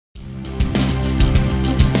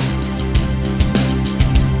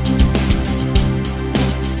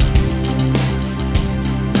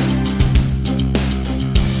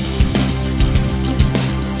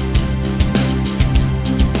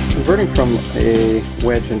Converting from a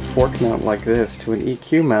wedge and fork mount like this to an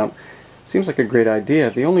EQ mount seems like a great idea.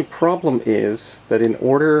 The only problem is that in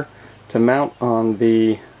order to mount on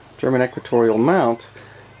the German equatorial mount,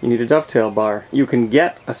 you need a dovetail bar. You can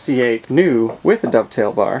get a C8 new with a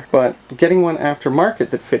dovetail bar, but getting one aftermarket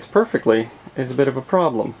that fits perfectly is a bit of a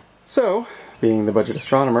problem. So, being the budget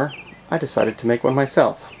astronomer, I decided to make one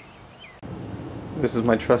myself. This is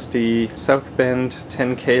my trusty South Bend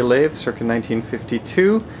 10K lathe circa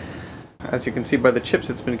 1952. As you can see by the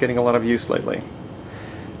chips, it's been getting a lot of use lately.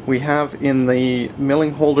 We have in the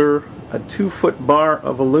milling holder a 2-foot bar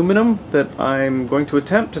of aluminum that I'm going to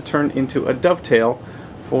attempt to turn into a dovetail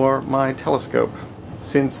for my telescope.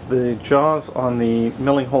 Since the jaws on the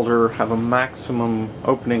milling holder have a maximum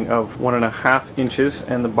opening of 1.5 inches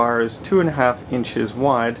and the bar is 2.5 inches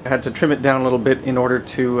wide, I had to trim it down a little bit in order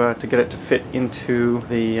to get it to fit into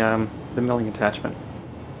the milling attachment.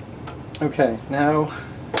 Okay, now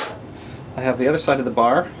I have the other side of the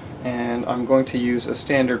bar, and I'm going to use a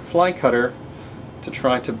standard fly cutter to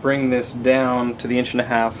try to bring this down to the 1.5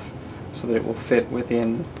 inches so that it will fit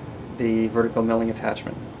within the vertical milling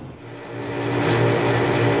attachment.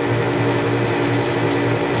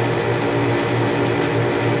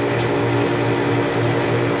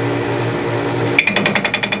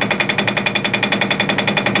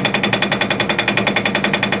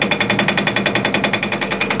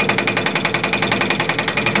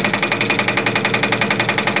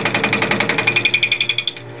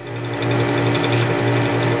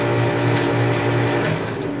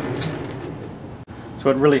 So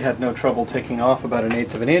it really had no trouble taking off about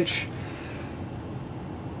 1/8 inch.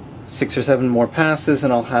 6 or 7 more passes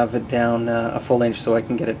and I'll have it down a full inch so I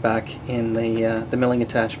can get it back in the milling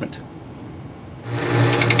attachment.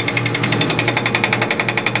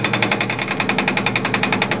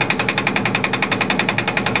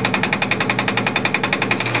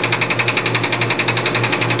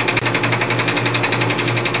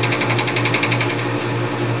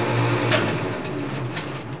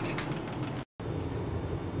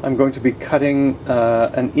 I'm going to be cutting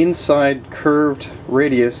an inside curved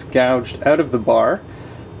radius gouged out of the bar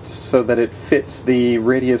so that it fits the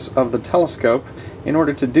radius of the telescope. In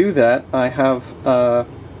order to do that, I have a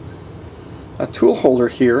tool holder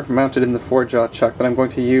here mounted in the 4-jaw chuck that I'm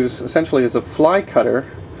going to use essentially as a fly cutter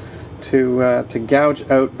to gouge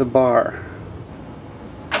out the bar.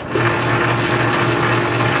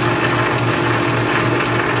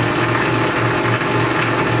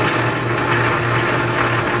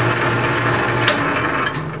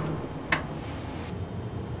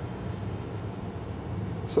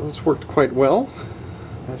 So this worked quite well.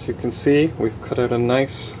 As you can see, we've cut out a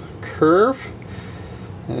nice curve,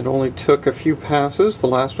 and it only took a few passes, the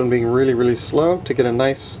last one being really slow, to get a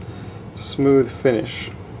nice smooth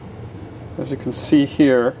finish. As you can see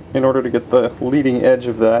here, in order to get the leading edge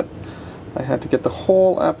of that, I had to get the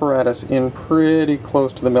whole apparatus in pretty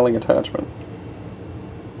close to the milling attachment.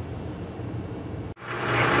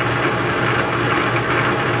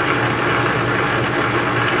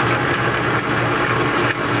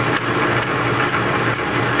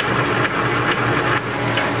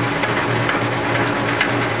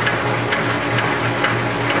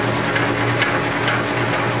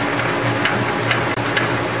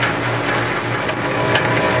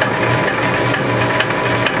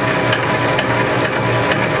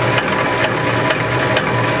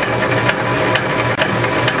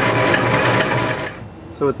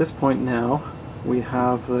 So at this point now, we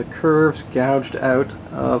have the curves gouged out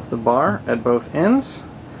of the bar at both ends,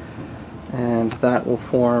 and that will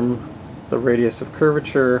form the radius of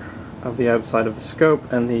curvature of the outside of the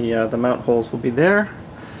scope, and the mount holes will be there.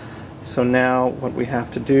 So now what we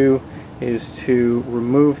have to do is to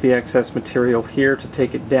remove the excess material here to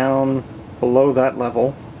take it down below that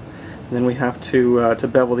level, and then we have to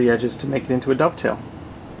bevel the edges to make it into a dovetail.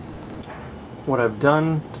 What I've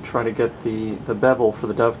done to try to get the bevel for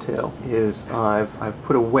the dovetail is I've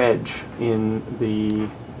put a wedge in the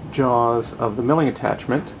jaws of the milling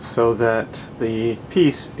attachment so that the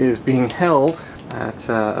piece is being held at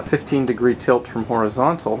a 15-degree tilt from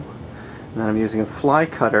horizontal, and then I'm using a fly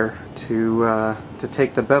cutter to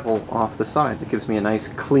take the bevel off the sides. It gives me a nice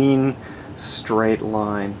clean straight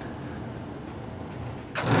line.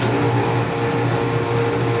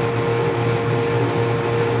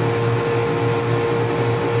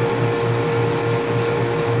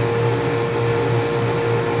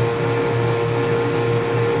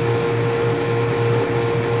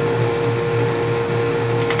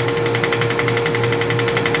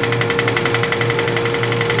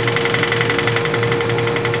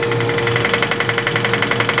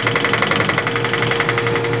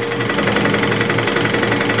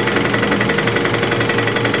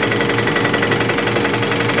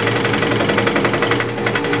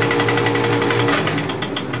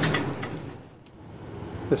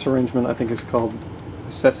 this arrangement I think is called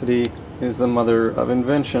 "Necessity is the Mother of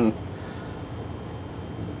Invention."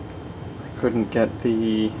 I couldn't get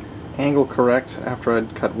the angle correct after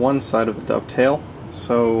I'd cut one side of the dovetail,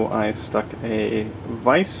 so I stuck a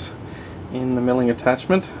vise in the milling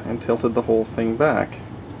attachment and tilted the whole thing back.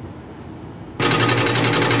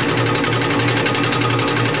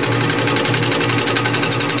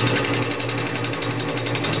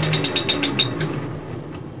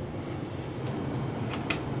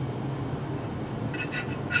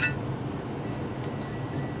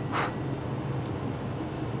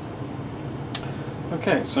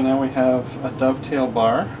 Okay, so now we have a dovetail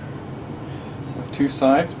bar with two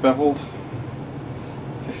sides beveled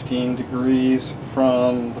 15 degrees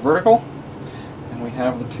from the vertical, and we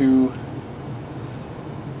have the two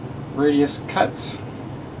radius cuts.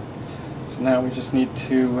 So now we just need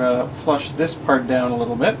to flush this part down a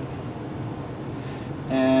little bit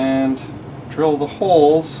and drill the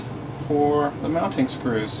holes for the mounting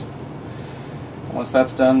screws. Once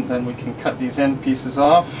that's done, then we can cut these end pieces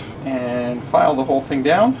off and file the whole thing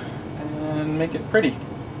down and make it pretty.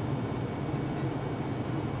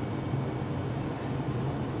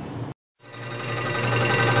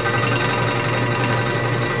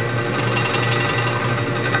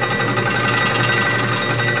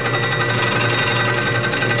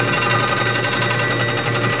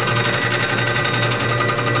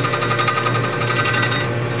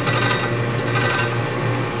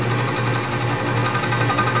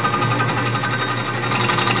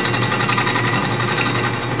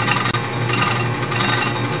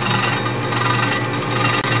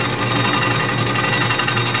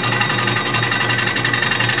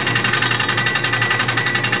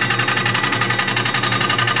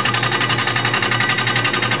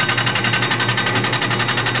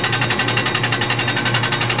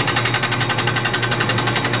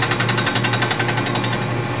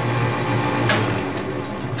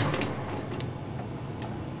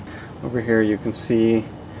 Over here you can see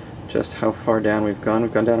just how far down we've gone.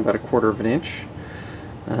 We've gone down about 1/4 of an inch.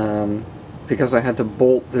 Because I had to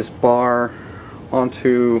bolt this bar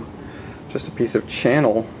onto just a piece of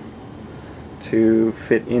channel to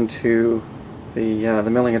fit into the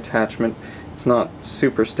milling attachment, it's not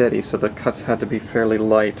super steady, so the cuts had to be fairly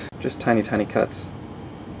light, just tiny cuts.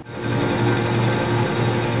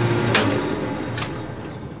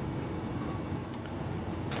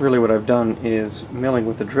 Really what I've done is milling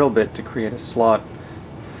with the drill bit to create a slot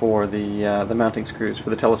for the mounting screws for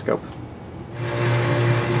the telescope.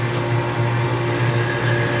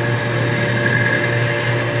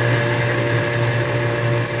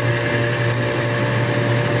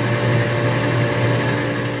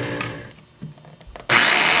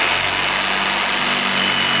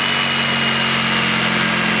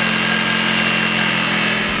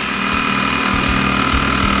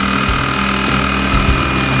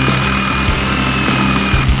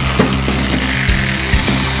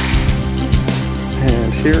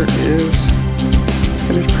 Here is the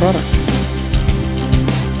finished product.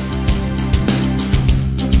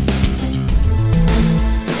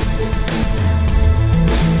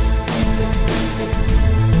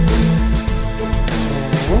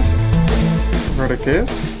 And the verdict is,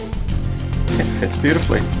 it fits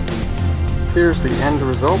beautifully. Here's the end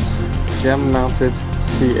result, gem-mounted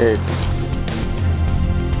C8.